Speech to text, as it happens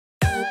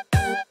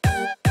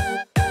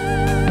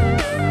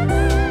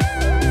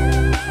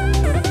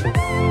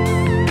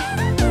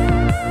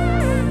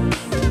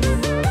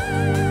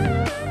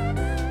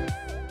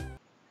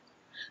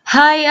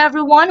Hi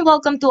everyone,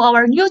 welcome to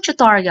our new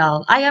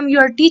tutorial. I am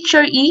your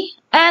teacher E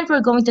and we're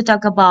going to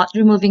talk about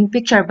removing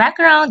picture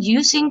background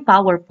using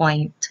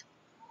PowerPoint.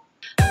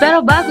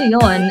 Pero bago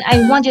yon,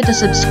 I want you to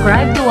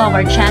subscribe to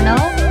our channel,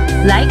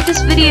 like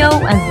this video,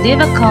 and leave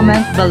a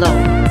comment below.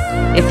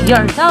 If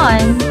you're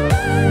done,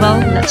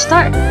 well, let's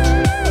start.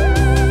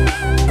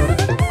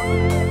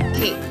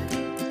 Okay.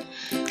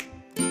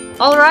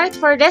 Alright,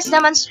 for this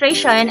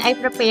demonstration, I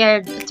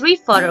prepared 3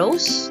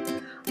 photos.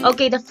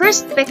 Okay, the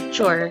first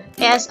picture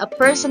is a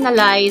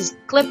personalized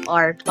clip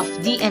art of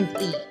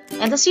D&E.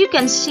 And as you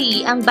can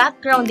see, ang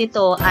background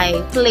dito ay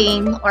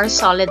plain or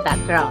solid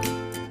background.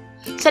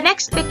 Sa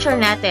next picture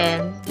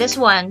natin, this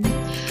one,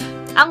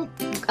 ang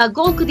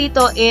goal ko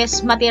dito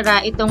is matira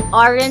itong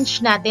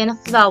orange natin na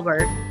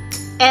flower.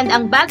 And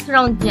ang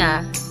background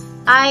niya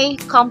ay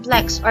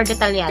complex or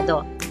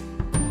detalyado.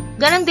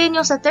 Ganon din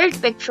yung sa third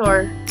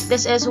picture.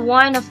 This is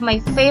one of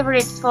my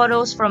favorite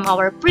photos from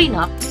our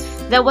prenup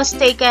that was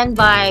taken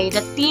by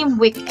the Team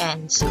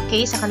Weekends.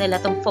 Okay, sa kanila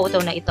tong photo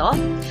na ito.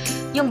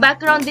 Yung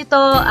background dito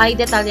ay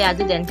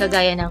detalyado din,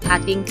 kagaya ng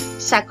ating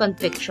second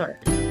picture.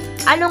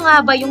 Ano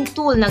nga ba yung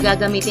tool na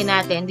gagamitin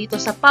natin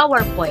dito sa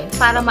PowerPoint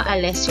para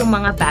maalis yung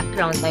mga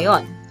background na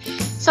yon?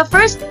 Sa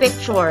first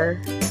picture,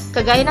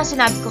 kagaya ng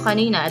sinabi ko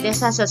kanina, this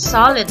has a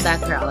solid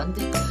background.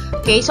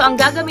 Okay, so ang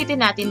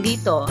gagamitin natin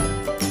dito,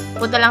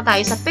 punta lang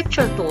tayo sa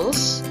Picture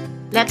Tools.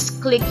 Let's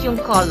click yung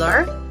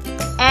color.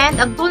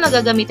 And ang tool na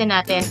gagamitin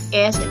natin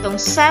is itong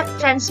Set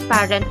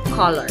Transparent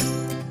Color.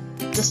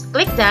 Just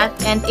click that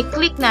and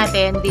i-click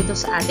natin dito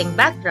sa ating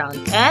background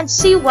and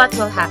see what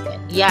will happen.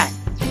 Yan.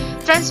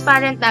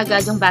 Transparent na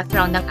agad yung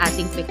background ng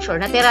ating picture.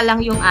 Natira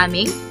lang yung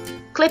aming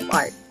clip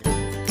art.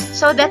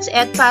 So that's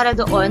it para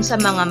doon sa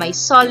mga may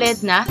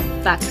solid na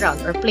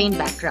background or plain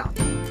background.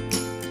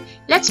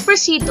 Let's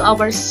proceed to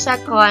our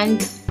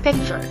second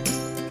picture.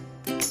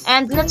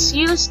 And let's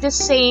use the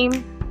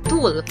same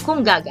tool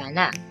kung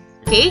gagana.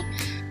 Okay?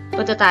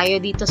 Punta tayo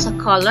dito sa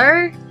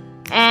color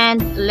and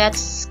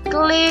let's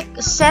click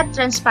Set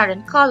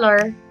Transparent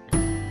Color.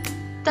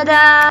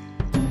 Tada!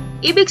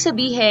 Ibig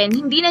sabihin,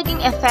 hindi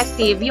naging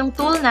effective yung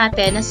tool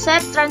natin na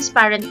Set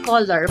Transparent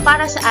Color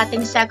para sa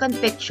ating second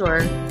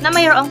picture na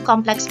mayroong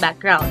complex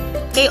background.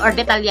 Okay? Or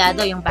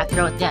detalyado yung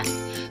background niya.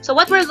 So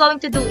what we're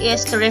going to do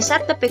is to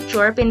reset the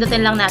picture.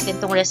 Pindutin lang natin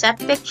tong Reset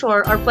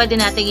Picture or pwede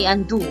natin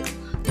i-undo.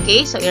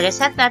 Okay? So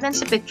i-reset natin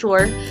sa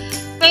picture.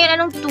 Ngayon,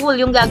 anong tool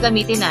yung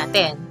gagamitin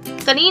natin?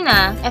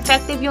 Kanina,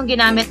 effective yung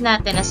ginamit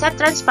natin na Set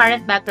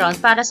Transparent Background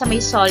para sa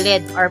may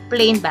solid or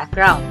plain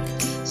background.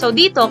 So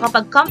dito,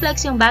 kapag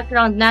complex yung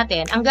background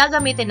natin, ang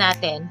gagamitin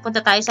natin,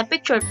 punta tayo sa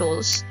Picture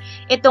Tools,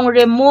 itong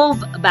Remove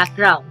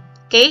Background.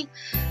 Okay?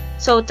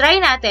 So try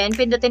natin,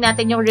 pindutin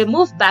natin yung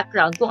Remove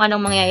Background kung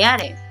anong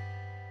mangyayari.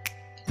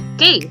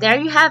 Okay, there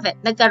you have it.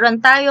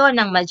 Nagkaroon tayo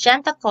ng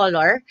magenta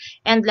color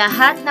and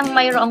lahat ng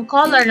mayroong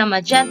color na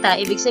magenta,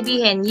 ibig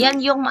sabihin, yan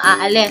yung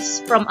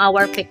maaalis from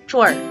our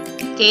picture.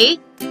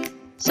 Okay?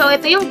 So,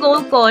 ito yung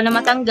goal ko na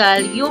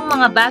matanggal yung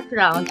mga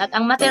background at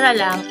ang matira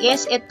lang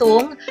is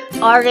itong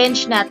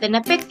orange natin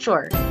na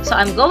picture. So,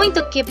 I'm going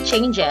to keep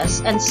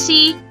changes and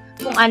see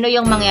kung ano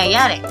yung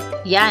mangyayari.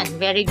 Yan,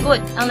 very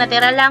good. Ang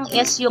natira lang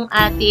is yung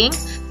ating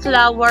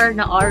flower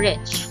na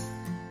orange.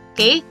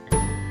 Okay?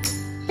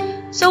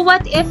 So,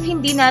 what if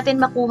hindi natin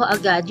makuha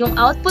agad yung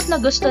output na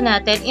gusto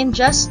natin in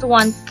just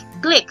one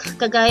click,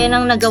 kagaya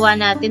ng nagawa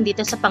natin dito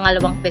sa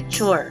pangalawang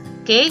picture?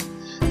 Okay?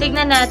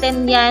 Tignan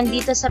natin yan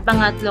dito sa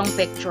pangatlong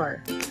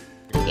picture.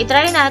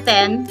 I-try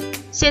natin,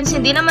 since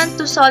hindi naman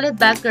to solid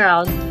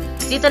background,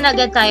 dito na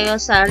agad tayo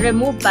sa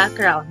Remove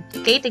Background.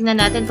 Okay? Tignan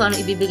natin kung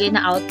ano ibibigay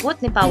na output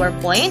ni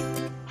PowerPoint.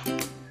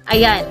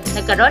 Ayan,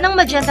 nagkaroon ng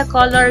magenta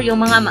color yung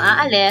mga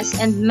maaalis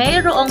and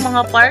mayroong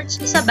mga parts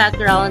sa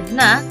background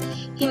na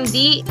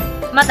hindi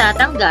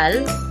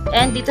matatanggal,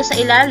 and dito sa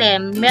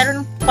ilalim,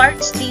 meron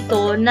parts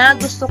dito na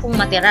gusto kong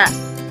matira.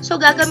 So,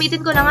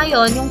 gagamitin ko na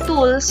ngayon yung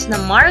tools na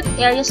Mark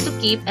Areas to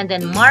Keep and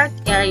then Mark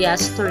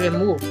Areas to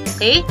Remove.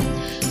 Okay?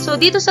 So,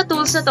 dito sa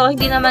tools na to,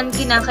 hindi naman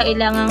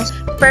kinakailangang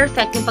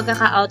perfect yung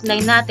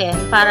pagkaka-outline natin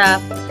para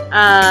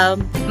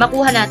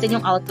makuha natin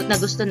yung output na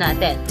gusto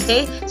natin.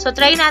 Okay? So,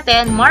 try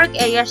natin, Mark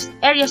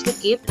Areas to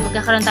Keep.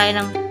 Magkakaroon tayo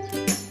ng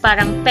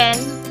parang pen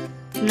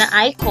na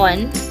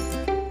icon.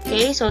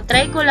 Okay, so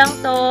try ko lang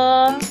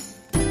tong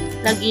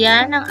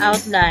lagyan ng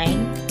outline.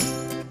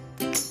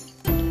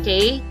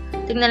 Okay,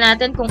 tingnan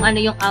natin kung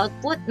ano yung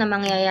output na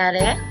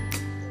mangyayari.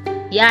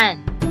 Yan.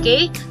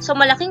 Okay, so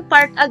malaking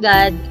part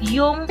agad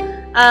yung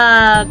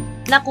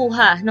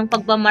nakuha ng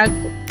pagbamark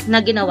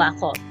na ginawa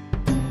ko.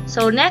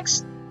 So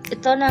next,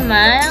 ito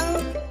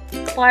namang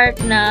part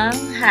ng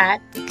hat.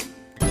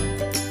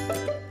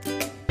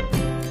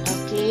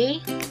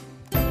 Okay,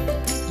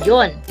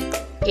 yun.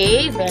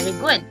 Okay, very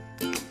good.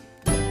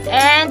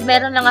 And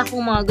meron lang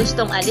akong mga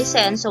gustong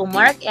alisin. So,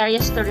 Mark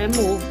Areas to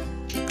Remove.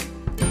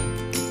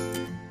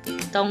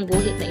 Itong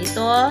guhit na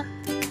ito.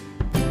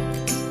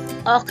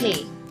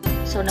 Okay.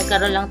 So,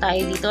 nagkaroon lang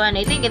tayo dito. And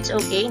I think it's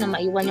okay na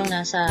maiwan yung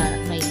nasa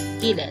may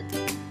gilid.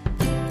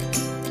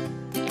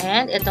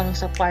 And itong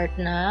sa part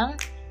ng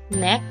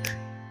neck.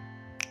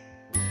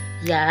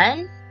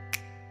 Yan.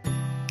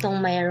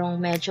 Itong mayroong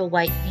medyo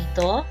white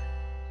dito.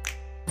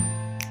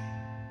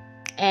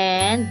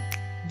 And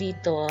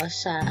dito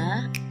sa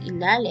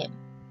ilalim.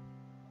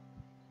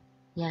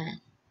 Yan.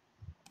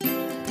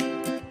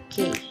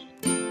 Okay.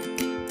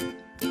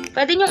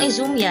 Pwede nyong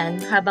i-zoom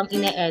yan habang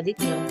ine-edit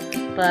nyo.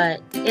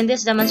 But in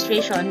this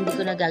demonstration, hindi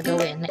ko na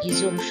gagawin na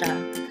i-zoom siya.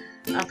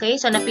 Okay,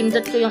 so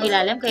napindot ko yung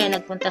ilalim kaya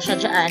nagpunta siya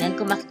dyan. And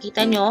kung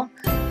makikita nyo,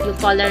 yung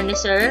color ni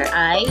Sir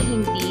ay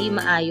hindi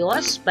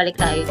maayos. Balik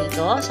tayo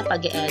dito sa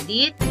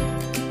pag-edit.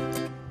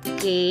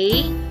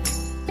 Okay.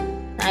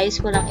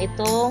 Naayos ko lang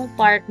itong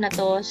part na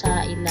to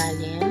sa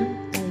ilalim,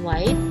 yung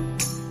white.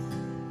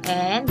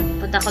 And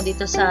punta ko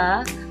dito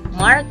sa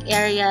mark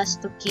areas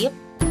to keep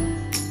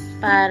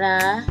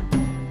para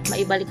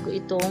maibalik ko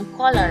itong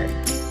color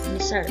ni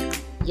Sir.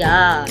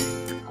 Yeah.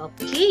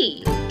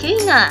 Okay. Okay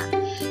nga.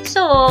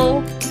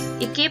 So,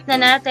 i-keep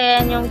na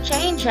natin yung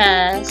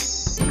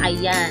changes.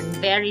 Ayan.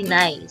 Very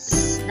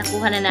nice.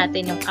 Nakuha na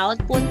natin yung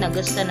output na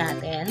gusto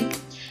natin.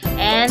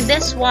 And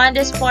this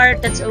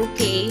part, that's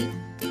okay.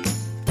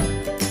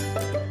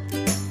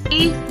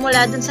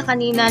 Mula dun sa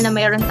kanina na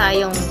mayroon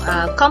tayong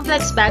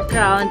complex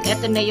background,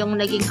 ito na yung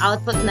naging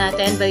output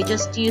natin by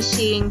just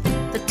using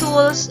the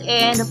tools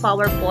and the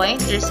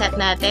PowerPoint. I-reset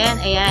natin.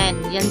 Ayan,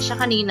 yan siya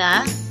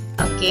kanina.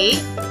 Okay.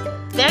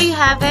 There you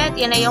have it.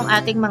 Yan na yung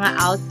ating mga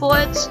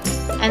outputs.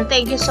 And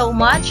thank you so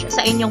much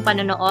sa inyong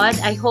panonood.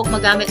 I hope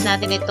magamit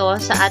natin ito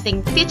sa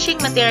ating teaching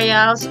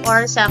materials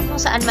or sa kung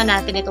saan man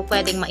natin ito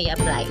pwedeng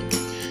mai-apply.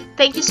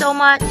 Thank you so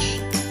much.